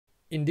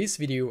In this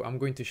video, I'm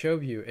going to show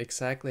you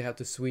exactly how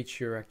to switch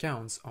your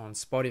accounts on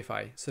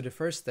Spotify. So the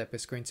first step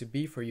is going to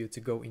be for you to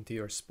go into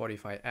your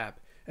Spotify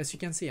app. As you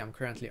can see, I'm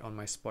currently on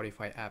my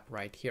Spotify app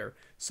right here.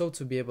 So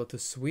to be able to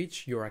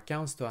switch your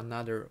accounts to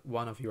another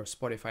one of your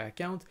Spotify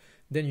account,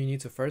 then you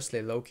need to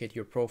firstly locate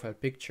your profile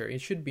picture.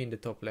 It should be in the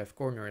top left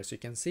corner, as you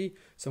can see.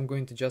 So I'm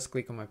going to just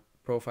click on my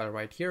profile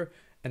right here,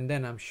 and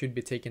then I should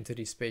be taken to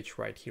this page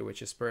right here,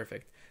 which is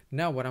perfect.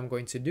 Now what I'm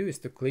going to do is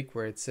to click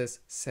where it says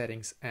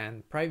settings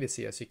and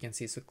privacy, as you can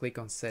see. So click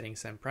on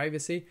settings and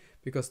privacy,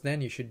 because then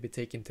you should be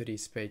taken to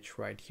this page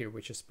right here,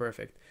 which is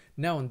perfect.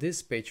 Now on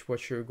this page,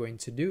 what you're going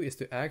to do is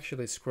to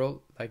actually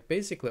scroll like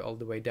basically all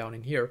the way down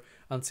in here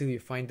until you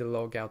find the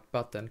logout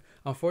button.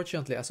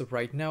 Unfortunately, as of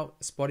right now,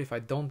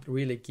 Spotify don't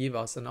really give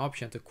us an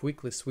option to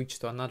quickly switch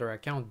to another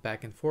account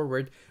back and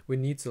forward. We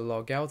need to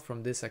log out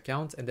from this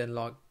account and then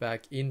log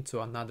back into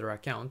another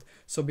account.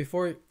 So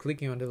before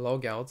clicking on the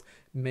logout,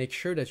 make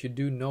sure that you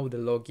do know the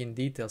login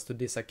details to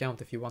this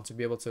account if you want to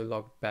be able to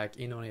log back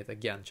in on it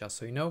again, just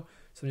so you know.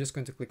 So I'm just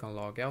going to click on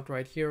log out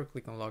right here,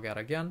 click on log out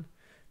again.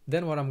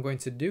 Then what I'm going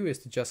to do is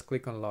to just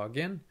click on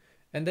login.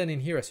 And then in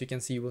here, as you can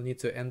see, you will need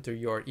to enter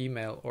your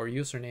email or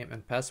username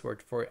and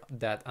password for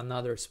that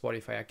another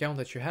Spotify account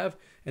that you have.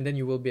 And then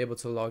you will be able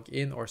to log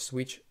in or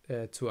switch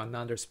to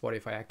another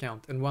Spotify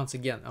account. And once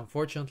again,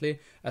 unfortunately,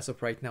 as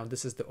of right now,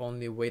 this is the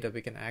only way that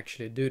we can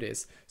actually do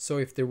this. So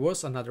if there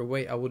was another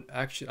way, I would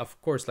actually, of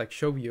course, like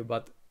show you.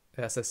 But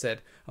as I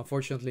said,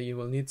 unfortunately, you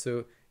will need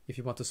to, if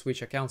you want to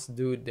switch accounts,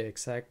 do the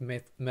exact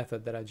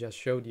method that I just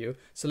showed you.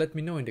 So let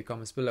me know in the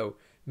comments below.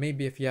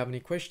 Maybe if you have any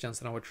questions,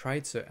 and I will try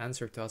to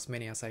answer to as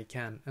many as I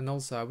can. And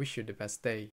also, I wish you the best day.